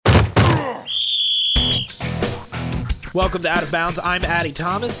Welcome to Out of Bounds. I'm Addy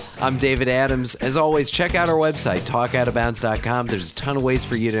Thomas. I'm David Adams. As always, check out our website, talkoutabounds.com. There's a ton of ways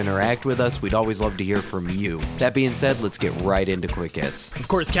for you to interact with us. We'd always love to hear from you. That being said, let's get right into Quick Hits. Of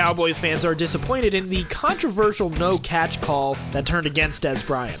course, Cowboys fans are disappointed in the controversial no-catch call that turned against Dez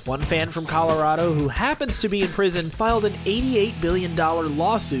Bryant. One fan from Colorado, who happens to be in prison, filed an $88 billion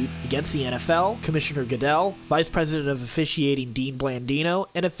lawsuit against the NFL, Commissioner Goodell, Vice President of Officiating Dean Blandino,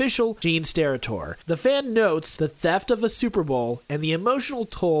 and official Gene Steratore. The fan notes the theft of a Super Bowl and the emotional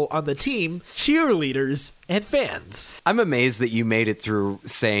toll on the team, cheerleaders, and fans. I'm amazed that you made it through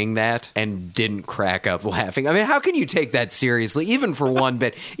saying that and didn't crack up laughing. I mean, how can you take that seriously, even for one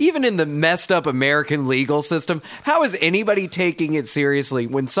bit? Even in the messed up American legal system, how is anybody taking it seriously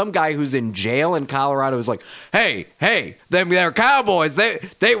when some guy who's in jail in Colorado is like, hey, they're Cowboys.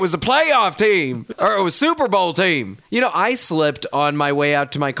 They was a playoff team or it was a Super Bowl team. You know, I slipped on my way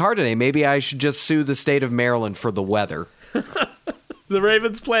out to my car today. Maybe I should just sue the state of Maryland for the weather. The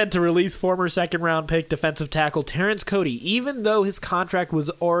Ravens plan to release former second-round pick defensive tackle Terrence Cody, even though his contract was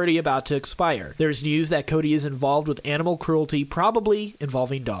already about to expire. There's news that Cody is involved with animal cruelty, probably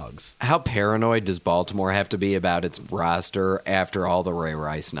involving dogs. How paranoid does Baltimore have to be about its roster after all the Ray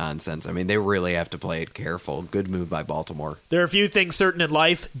Rice nonsense? I mean, they really have to play it careful. Good move by Baltimore. There are a few things certain in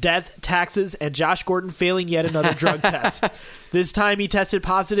life: death, taxes, and Josh Gordon failing yet another drug test. This time he tested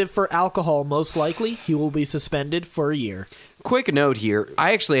positive for alcohol. Most likely, he will be suspended for a year. Quick note here,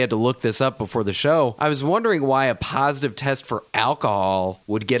 I actually had to look this up before the show. I was wondering why a positive test for alcohol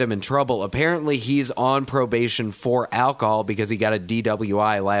would get him in trouble. Apparently, he's on probation for alcohol because he got a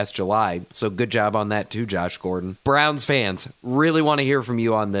DWI last July. So good job on that too, Josh Gordon. Browns fans, really want to hear from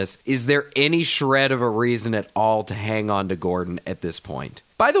you on this. Is there any shred of a reason at all to hang on to Gordon at this point?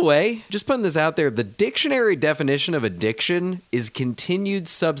 By the way, just putting this out there, the dictionary definition of addiction is continued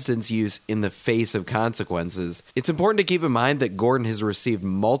substance use in the face of consequences. It's important to keep in mind that Gordon has received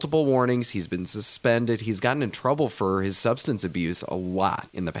multiple warnings, he's been suspended, he's gotten in trouble for his substance abuse a lot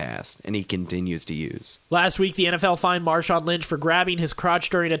in the past, and he continues to use. Last week, the NFL fined Marshawn Lynch for grabbing his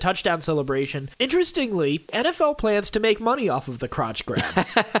crotch during a touchdown celebration. Interestingly, NFL plans to make money off of the crotch grab.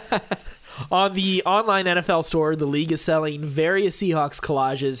 On the online NFL store, the league is selling various Seahawks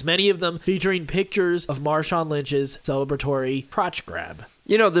collages, many of them featuring pictures of Marshawn Lynch's celebratory crotch grab.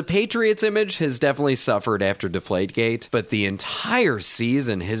 You know, the Patriots image has definitely suffered after Deflategate, but the entire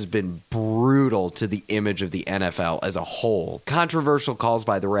season has been brutal to the image of the NFL as a whole. Controversial calls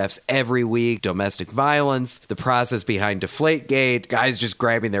by the refs every week, domestic violence, the process behind Deflategate, guys just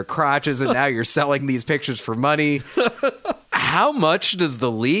grabbing their crotches, and now you're selling these pictures for money. How much does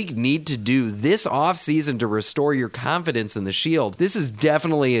the league need to do this offseason to restore your confidence in the Shield? This is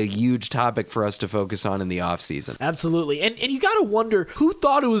definitely a huge topic for us to focus on in the offseason. Absolutely. And you got to wonder who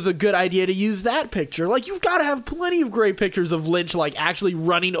thought it was a good idea to use that picture. Like, you've got to have plenty of great pictures of Lynch, like, actually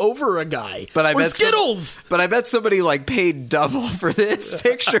running over a guy. But I or bet Skittles! But I bet somebody, like, paid double for this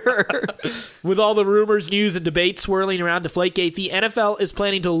picture. With all the rumors, news, and debate swirling around Deflategate, the NFL is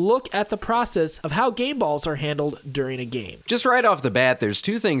planning to look at the process of how game balls are handled during a game. Just right off the bat, there's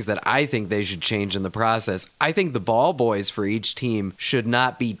two things that I think they should change in the process. I think the ball boys for each team should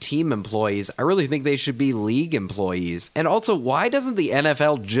not be team employees. I really think they should be league employees. And also, why doesn't the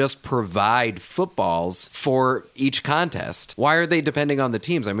NFL just provide footballs for each contest? Why are they depending on the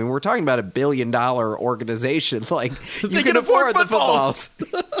teams? I mean, we're talking about $1 billion organization. Like, you can afford the footballs.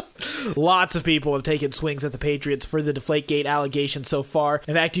 Lots of people have taken swings at the Patriots for the Deflategate allegations so far.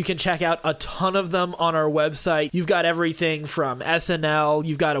 In fact, you can check out a ton of them on our website. You've got everything from SNL,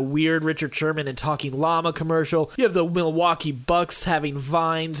 you've got a weird Richard Sherman and Talking Llama commercial, you have the Milwaukee Bucks having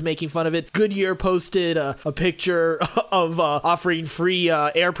vines making fun of it. Goodyear posted a picture of offering free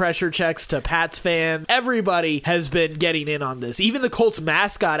air pressure checks to Pats fans. Everybody has been getting in on this. Even the Colts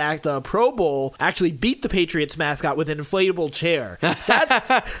mascot at the Pro Bowl actually beat the Patriots mascot with an inflatable chair.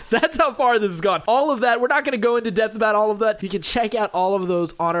 That's how far this has gone. All of that, we're not going to go into depth about all of that. You can check out all of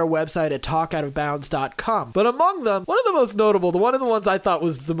those on our website at talkoutofbounds.com. But among them, one of the most notable, one of the ones I thought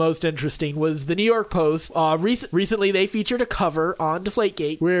was the most interesting, was the New York Post. Recently, they featured a cover on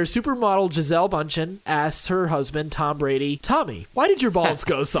Deflategate where supermodel Gisele Bündchen asks her husband, Tom Brady, "Tommy, why did your balls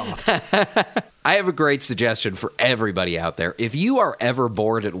go soft?" I have a great suggestion for everybody out there. If you are ever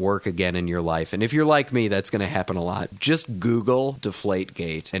bored at work again in your life, and if you're like me, that's going to happen a lot, just Google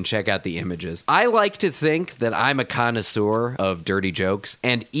Deflategate and check out the images. I like to think that I'm a connoisseur of dirty jokes,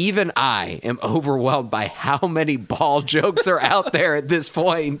 and even I am overwhelmed by how many ball jokes are out there at this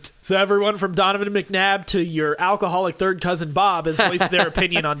point. So everyone from Donovan McNabb to your alcoholic third cousin Bob has voiced their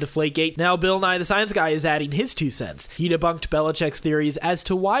opinion on Deflategate. Now Bill Nye the Science Guy is adding his 2 cents. He debunked Belichick's theories as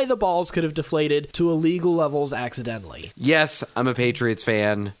to why the balls could have deflated escalated to illegal levels accidentally. Yes, I'm a Patriots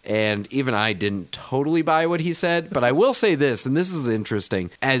fan, and even I didn't totally buy what he said, but I will say this, and this is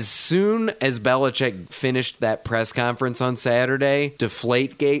interesting. As soon as Belichick finished that press conference on Saturday,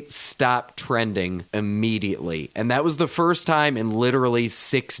 Deflategate stopped trending immediately, and that was the first time in literally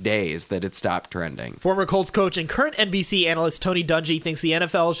 6 days that it stopped trending. Former Colts coach and current NBC analyst Tony Dungy thinks the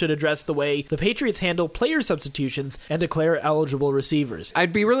NFL should address the way the Patriots handle player substitutions and declare eligible receivers.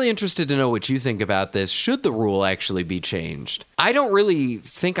 I'd be really interested to know what you think about this. Should the rule actually be changed? I don't really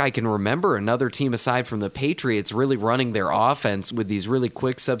think I can remember another team aside from the Patriots really running their offense with these really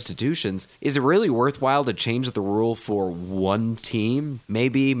quick substitutions. Is it really worthwhile to change the rule for one team?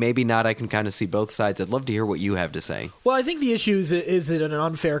 Maybe, maybe not. I can kind of see both sides. I'd love to hear what you have to say. Well, I think the issue is it an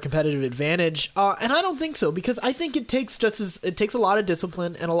unfair competitive advantage? And I don't think so, because I think it takes a lot of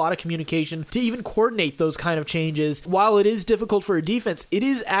discipline and a lot of communication to even coordinate those kind of changes. While it is difficult for a defense, it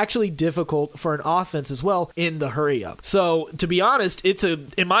is actually difficult for an offense as well in the hurry up. So to be honest,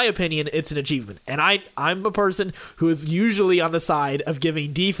 in my opinion, it's an achievement. And I'm a person who is usually on the side of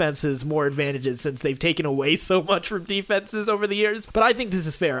giving defenses more advantages since they've taken away so much from defenses over the years. But I think this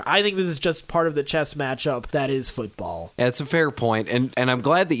is fair. I think this is just part of the chess matchup that is football. Yeah, it's a fair point, and I'm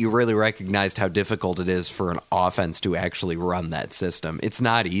glad that you really recognized how difficult it is for an offense to actually run that system. It's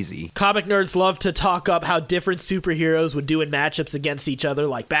not easy. Comic nerds love to talk up how different superheroes would do in matchups against each other,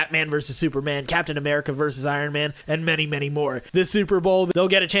 like Batman versus Superman, Captain America versus Iron Man, and many, many more. This Super Bowl, they'll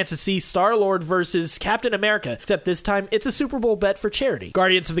get a chance to see Star-Lord versus Captain America, except this time it's a Super Bowl bet for charity.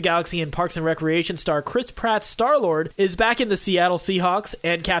 Guardians of the Galaxy and Parks and Recreation star Chris Pratt's Star-Lord is back in the Seattle Seahawks,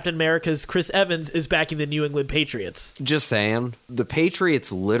 and Captain America's Chris Evans is back in the New England Patriots. Just saying, the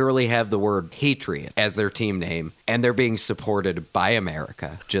Patriots literally have the word Patriot as their team name, and they're being supported by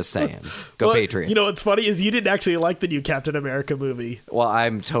America. Just saying. Go well, Patriots. You know what's funny is you didn't actually like the new Captain America movie. Well,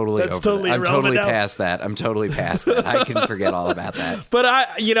 I'm totally That's over totally that. I'm totally irrelevant now. past that. I'm totally past that. I can forget all about that. But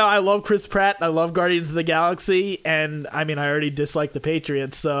I love Chris Pratt. I love Guardians of the Galaxy, and I mean, I already dislike the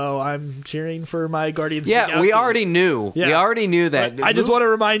Patriots, so I'm cheering for my Guardians of the Galaxy. Yeah, we already knew. Yeah. We already knew that. I just want to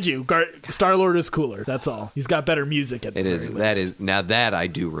remind you, Star-Lord is cooler. That's all. He's got better music at the It very is. least. That is. Now that I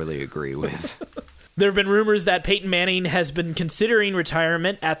do really agree with. There have been rumors that Peyton Manning has been considering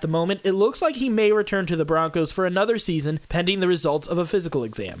retirement. At the moment, it looks like he may return to the Broncos for another season, pending the results of a physical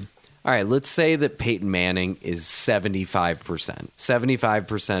exam. All right, let's say that Peyton Manning is 75%.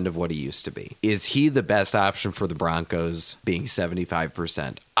 75% of what he used to be. Is he the best option for the Broncos being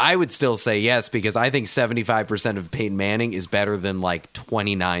 75%? I would still say yes, because I think 75% of Peyton Manning is better than like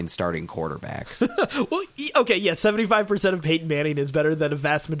 29 starting quarterbacks. Well, okay, yeah, 75% of Peyton Manning is better than a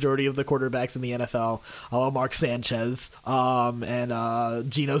vast majority of the quarterbacks in the NFL. Mark Sanchez,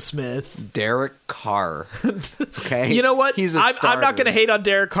 and Geno Smith. Derek Carr. Okay? You know what? He's a I'm starter. not going to hate on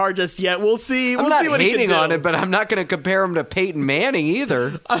Derek Carr just yet. We'll see. I'm We'll not see what he hating can on do. it, but I'm not going to compare him to Peyton Manning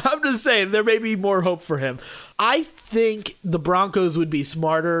either. I'm just saying there may be more hope for him. I think the Broncos would be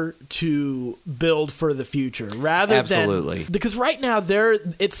smarter to build for the future rather Absolutely. than because right now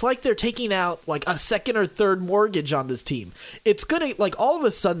it's like they're taking out like a second or third mortgage on this team. It's gonna like all of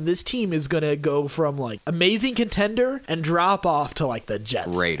a sudden this team is gonna go from like amazing contender and drop off to like the Jets.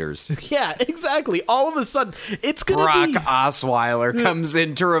 Raiders. Yeah, exactly. All of a sudden it's gonna Brock be Osweiler comes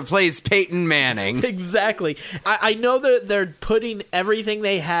in to replace Peyton Manning. Exactly. I know that they're putting everything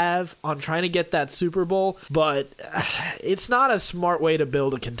they have on trying to get that Super Bowl, but it's not a smart way to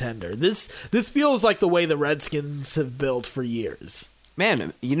build a contender. This feels like the way the Redskins have built for years.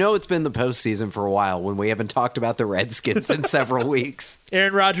 Man, you know it's been the postseason for a while when we haven't talked about the Redskins in several weeks.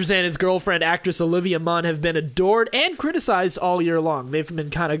 Aaron Rodgers and his girlfriend, actress Olivia Munn, have been adored and criticized all year long. They've been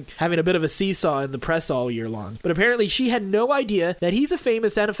kind of having a bit of a seesaw in the press all year long. But apparently she had no idea that he's a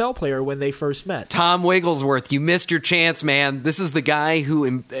famous NFL player when they first met. Tom Wigglesworth, you missed your chance, man. This is the guy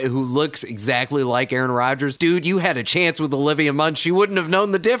who looks exactly like Aaron Rodgers. Dude, you had a chance with Olivia Munn. She wouldn't have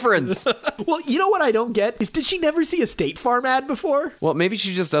known the difference. Well, you know what I don't get is did she never see a State Farm ad before? Well, maybe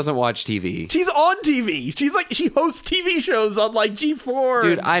she just doesn't watch TV. She's on TV. She hosts TV shows on like G4.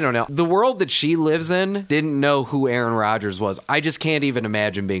 Dude, I don't know. The world that she lives in didn't know who Aaron Rodgers was. I just can't even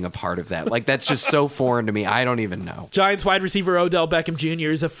imagine being a part of that. Like, that's just so foreign to me. I don't even know. Giants wide receiver Odell Beckham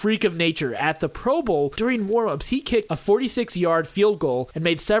Jr. is a freak of nature. At the Pro Bowl, during warm-ups, he kicked a 46-yard field goal and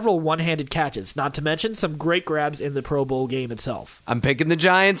made several one-handed catches, not to mention some great grabs in the Pro Bowl game itself. I'm picking the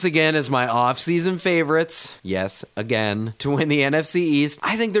Giants again as my off-season favorites. Yes, again, to win the NFC NFC East.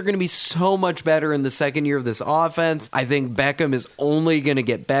 I think they're going to be so much better in the second year of this offense. I think Beckham is only going to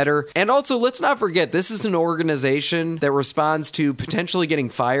get better. And also, let's not forget, this is an organization that responds to potentially getting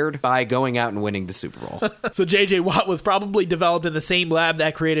fired by going out and winning the Super Bowl. So J.J. Watt was probably developed in the same lab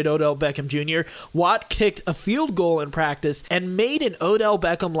that created Odell Beckham Jr. Watt kicked a field goal in practice and made an Odell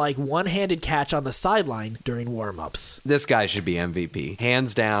Beckham-like one-handed catch on the sideline during warm-ups. This guy should be MVP.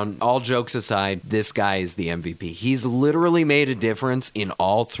 Hands down, all jokes aside, this guy is the MVP. He's literally made a difference in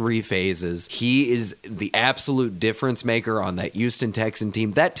all three phases. He is the absolute difference maker on that Houston Texan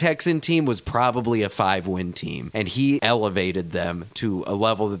team. That Texan team was probably a 5-win team, and he elevated them to a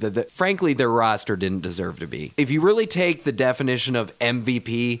level that frankly, their roster didn't deserve to be. If you really take the definition of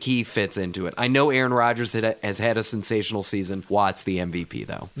MVP, he fits into it. I know Aaron Rodgers has had a sensational season. Watt's the MVP,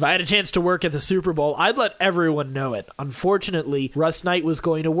 though. If I had a chance to work at the Super Bowl, I'd let everyone know it. Unfortunately, Russ Knight was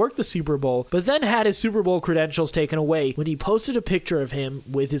going to work the Super Bowl, but then had his Super Bowl credentials taken away when he posted a picture of him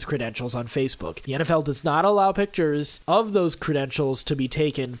with his credentials on Facebook. The NFL does not allow pictures of those credentials to be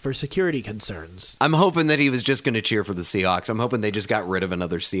taken for security concerns. I'm hoping that he was just going to cheer for the Seahawks. I'm hoping they just got rid of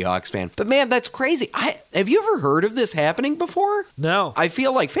another Seahawks fan. But man, that's crazy. Have you ever heard of this happening before? No. I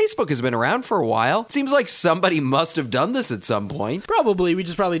feel like Facebook has been around for a while. It seems like somebody must have done this at some point. Probably. We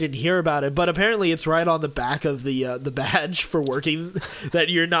just probably didn't hear about it, but apparently it's right on the back of the badge for working that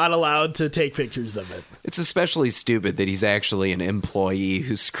you're not allowed to take pictures of it. It's especially stupid that he's actually an employee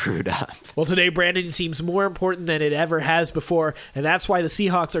who screwed up. Well, today, Brandon, seems more important than it ever has before, and that's why the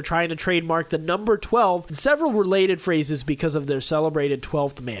Seahawks are trying to trademark the number 12 and several related phrases because of their celebrated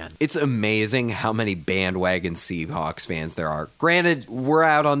 12th man. It's amazing how many bandwagon Seahawks fans there are. Granted, we're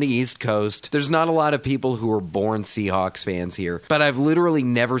out on the East Coast. There's not a lot of people who are born Seahawks fans here, but I've literally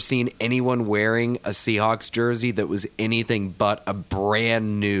never seen anyone wearing a Seahawks jersey that was anything but a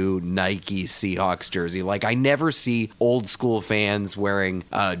brand new Nike Seahawks jersey. Like, I never see old school fans wearing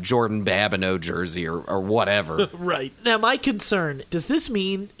a Jordan Babineau jersey or whatever. Right. Now, my concern, does this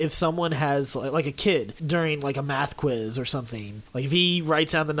mean if someone has, like a kid, during like a math quiz or something, like if he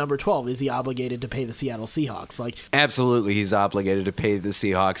writes down the number 12, is he obligated to pay the Seattle Seahawks? Like, absolutely, he's obligated to pay the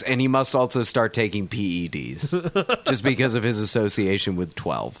Seahawks, and he must also start taking PEDs just because of his association with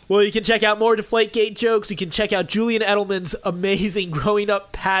 12. Well, you can check out more Deflategate jokes. You can check out Julian Edelman's amazing Growing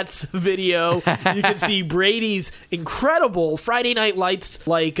Up Pats video. You can see Brady's incredible Friday Night Lights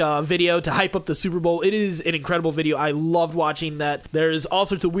video to hype up the Super Bowl. It is an incredible video. I loved watching that. There's all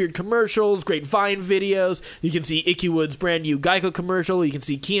sorts of weird commercials, great Vine videos. You can see Icky Wood's brand new Geico commercial. You can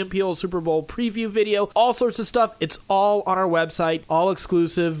see Key and Peele's Super Bowl preview video. All sorts of stuff. It's all on our website, all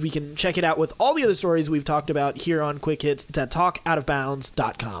exclusive. We can check it out with all the other stories we've talked about here on Quick Hits. It's at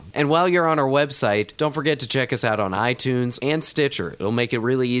talkoutofbounds.com. And while you're on our website, don't forget to check us out on iTunes and Stitcher. It'll make it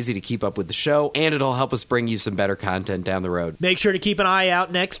really easy to keep up with the show, and it'll help us bring you some better content down the road. Make sure to keep an eye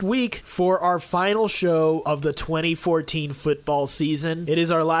out next week for our final show of the 2014 football season. It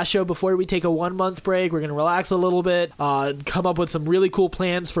is our last show before we take a 1-month break. We're going to relax a little bit, come up with some really cool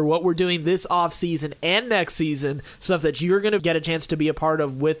plans for what we're doing this off season and next season, stuff that you're going to get a chance to be a part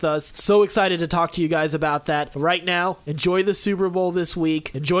of with us. So excited to talk to you guys about that. Right now, enjoy the Super Bowl this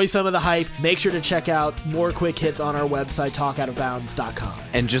week. Enjoy some of the hype. Make sure to check out more Quick Hits on our website, talkoutofbounds.com.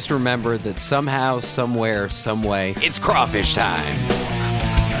 And just remember that somehow, somewhere, someway, it's crawfish time.